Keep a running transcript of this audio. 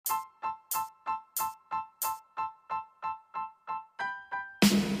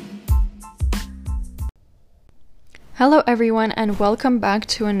Hello, everyone, and welcome back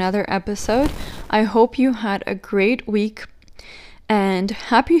to another episode. I hope you had a great week and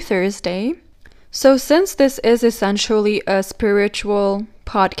happy Thursday. So, since this is essentially a spiritual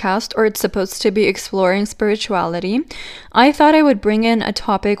podcast, or it's supposed to be exploring spirituality, I thought I would bring in a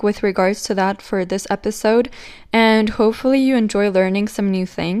topic with regards to that for this episode, and hopefully, you enjoy learning some new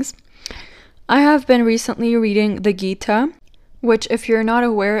things. I have been recently reading the Gita, which, if you're not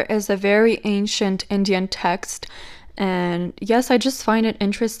aware, is a very ancient Indian text. And yes, I just find it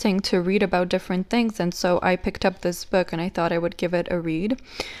interesting to read about different things. And so I picked up this book and I thought I would give it a read.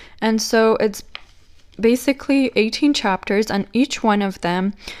 And so it's basically 18 chapters, and each one of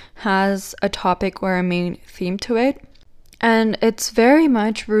them has a topic or a main theme to it. And it's very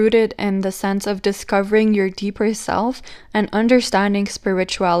much rooted in the sense of discovering your deeper self and understanding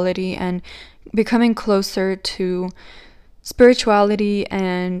spirituality and becoming closer to spirituality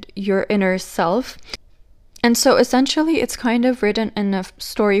and your inner self. And so essentially it's kind of written in a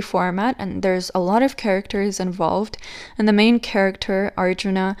story format, and there's a lot of characters involved. And the main character,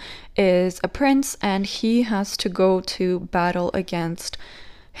 Arjuna, is a prince, and he has to go to battle against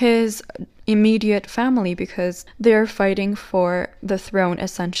his immediate family because they're fighting for the throne,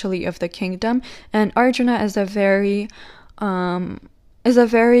 essentially, of the kingdom. And Arjuna is a very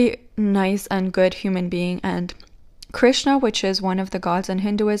nice and good human being, and Krishna, which is one of the gods in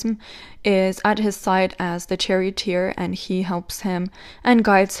Hinduism, is at his side as the charioteer, and he helps him and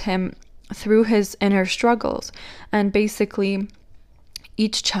guides him through his inner struggles. And basically,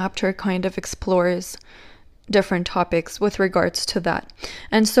 each chapter kind of explores different topics with regards to that.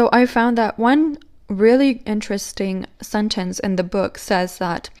 And so I found that one really interesting sentence in the book says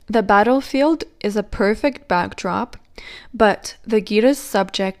that the battlefield is a perfect backdrop, but the Gita's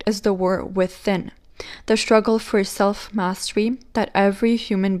subject is the war within. The struggle for self-mastery that every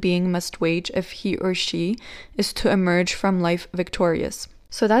human being must wage if he or she is to emerge from life victorious.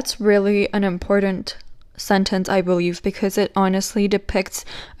 So that's really an important sentence, I believe, because it honestly depicts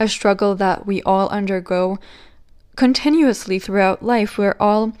a struggle that we all undergo continuously throughout life. We're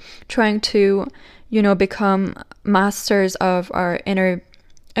all trying to, become masters of our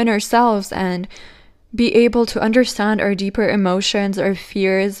inner selves and be able to understand our deeper emotions, our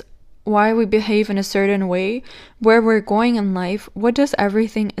fears, why we behave in a certain way, where we're going in life, what does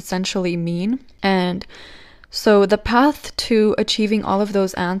everything essentially mean? And so the path to achieving all of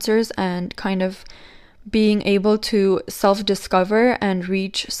those answers and kind of being able to self-discover and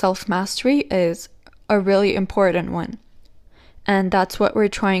reach self-mastery is a really important one. And that's what we're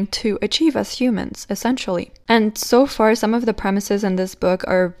trying to achieve as humans, essentially. And so far, some of the premises in this book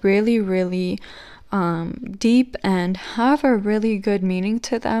are really, really deep and have a really good meaning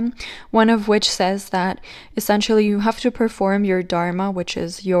to them. One of which says that essentially you have to perform your dharma, which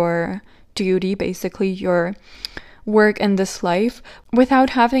is your duty, basically your work in this life, without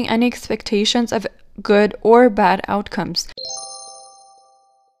having any expectations of good or bad outcomes.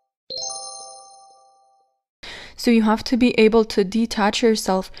 So you have to be able to detach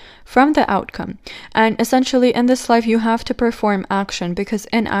yourself from the outcome. And essentially in this life you have to perform action, because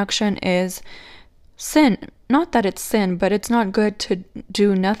inaction is sin. Not that it's sin, but it's not good to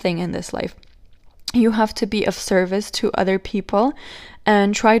do nothing in this life. You have to be of service to other people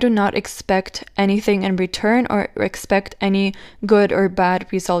and try to not expect anything in return or expect any good or bad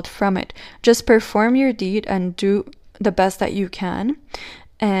result from it. Just perform your deed and do the best that you can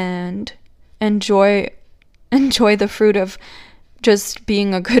and enjoy the fruit of just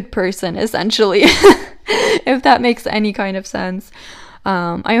being a good person, essentially. If that makes any kind of sense.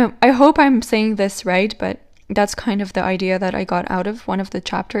 I hope I'm saying this right, but that's kind of the idea that I got out of one of the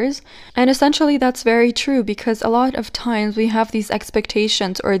chapters. And essentially that's very true, because a lot of times we have these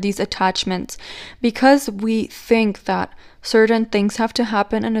expectations or these attachments because we think that certain things have to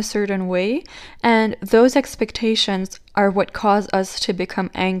happen in a certain way, and those expectations are what cause us to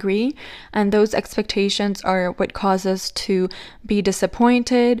become angry, and those expectations are what cause us to be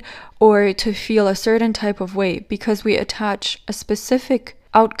disappointed or to feel a certain type of way, because we attach a specific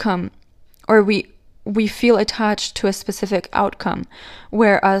outcome, or we feel attached to a specific outcome,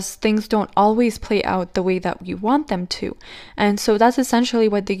 whereas things don't always play out the way that we want them to. And so that's essentially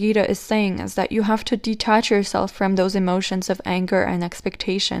what the Gita is saying, is that you have to detach yourself from those emotions of anger and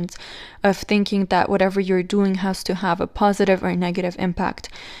expectations of thinking that whatever you're doing has to have a positive or negative impact.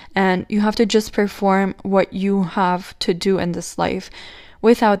 And you have to just perform what you have to do in this life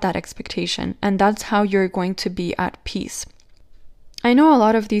without that expectation. And that's how you're going to be at peace. I know a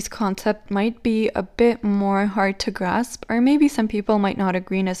lot of these concepts might be a bit more hard to grasp, or maybe some people might not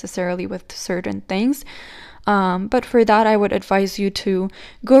agree necessarily with certain things. But for that, I would advise you to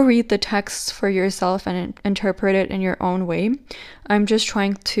go read the texts for yourself and interpret it in your own way. I'm just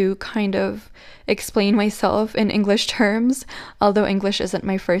trying to kind of explain myself in English terms, although English isn't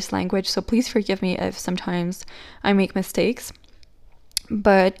my first language, so please forgive me if sometimes I make mistakes.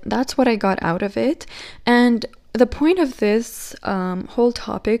 But that's what I got out of it. And the point of this whole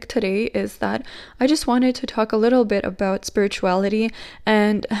topic today is that I just wanted to talk a little bit about spirituality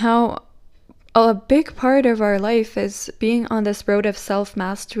and how a big part of our life is being on this road of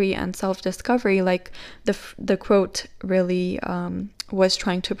self-mastery and self-discovery, like the quote really was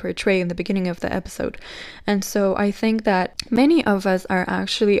trying to portray in the beginning of the episode. And so I think that many of us are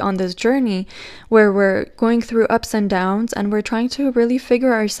actually on this journey where we're going through ups and downs, and we're trying to really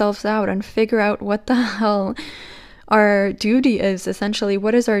figure ourselves out and figure out what the hell our duty is, essentially.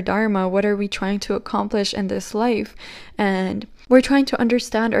 What is our dharma? What are we trying to accomplish in this life? And we're trying to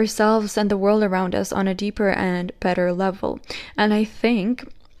understand ourselves and the world around us on a deeper and better level. And I think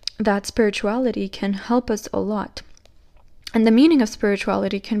that spirituality can help us a lot. And the meaning of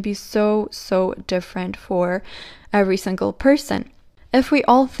spirituality can be so different for every single person. If we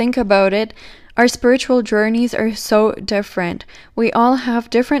all think about it, our spiritual journeys are so different. We all have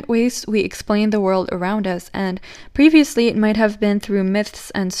different ways we explain the world around us, and previously it might have been through myths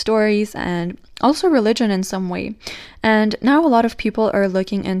and stories and also religion in some way. And now a lot of people are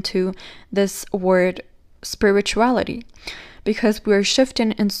looking into this word spirituality because we're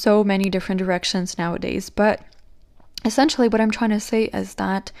shifting in so many different directions nowadays. But essentially, what I'm trying to say is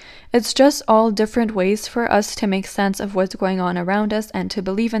that it's just all different ways for us to make sense of what's going on around us and to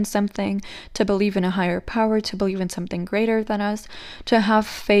believe in something, to believe in a higher power, to believe in something greater than us, to have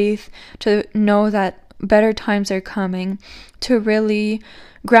faith, to know that better times are coming, to really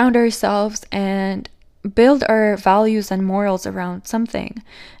ground ourselves and build our values and morals around something,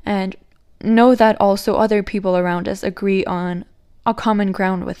 and know that also other people around us agree on a common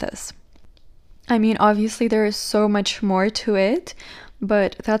ground with us. I mean, obviously there is so much more to it,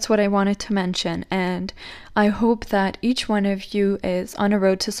 but that's what I wanted to mention. And I hope that each one of you is on a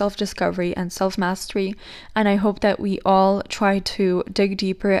road to self-discovery and self-mastery. And I hope that we all try to dig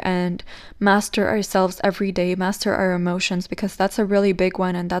deeper and master ourselves every day, master our emotions, because that's a really big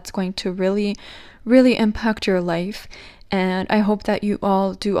one, and that's going to really impact your life. And I hope that you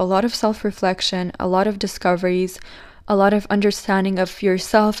all do a lot of self-reflection, a lot of discoveries, a lot of understanding of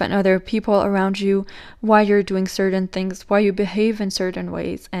yourself and other people around you, why you're doing certain things, why you behave in certain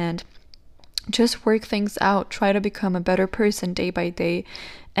ways, and just work things out. Try to become a better person day by day.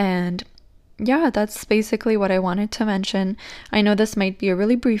 And yeah, that's basically what I wanted to mention. I know this might be a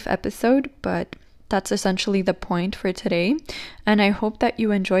really brief episode, but that's essentially the point for today. And I hope that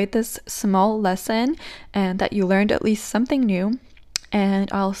you enjoyed this small lesson and that you learned at least something new.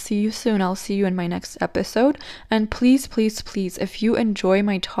 And I'll see you soon. I'll see you in my next episode. And please, if you enjoy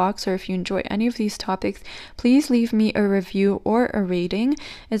my talks or if you enjoy any of these topics, please leave me a review or a rating.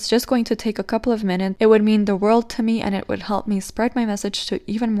 It's just going to take a couple of minutes. It would mean the world to me, and it would help me spread my message to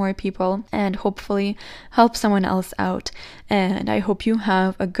even more people and hopefully help someone else out. And I hope you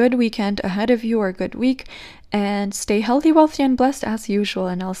have a good weekend ahead of you, or a good week, and stay healthy, wealthy, and blessed as usual.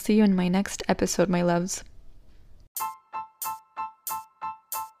 And I'll see you in my next episode, my loves.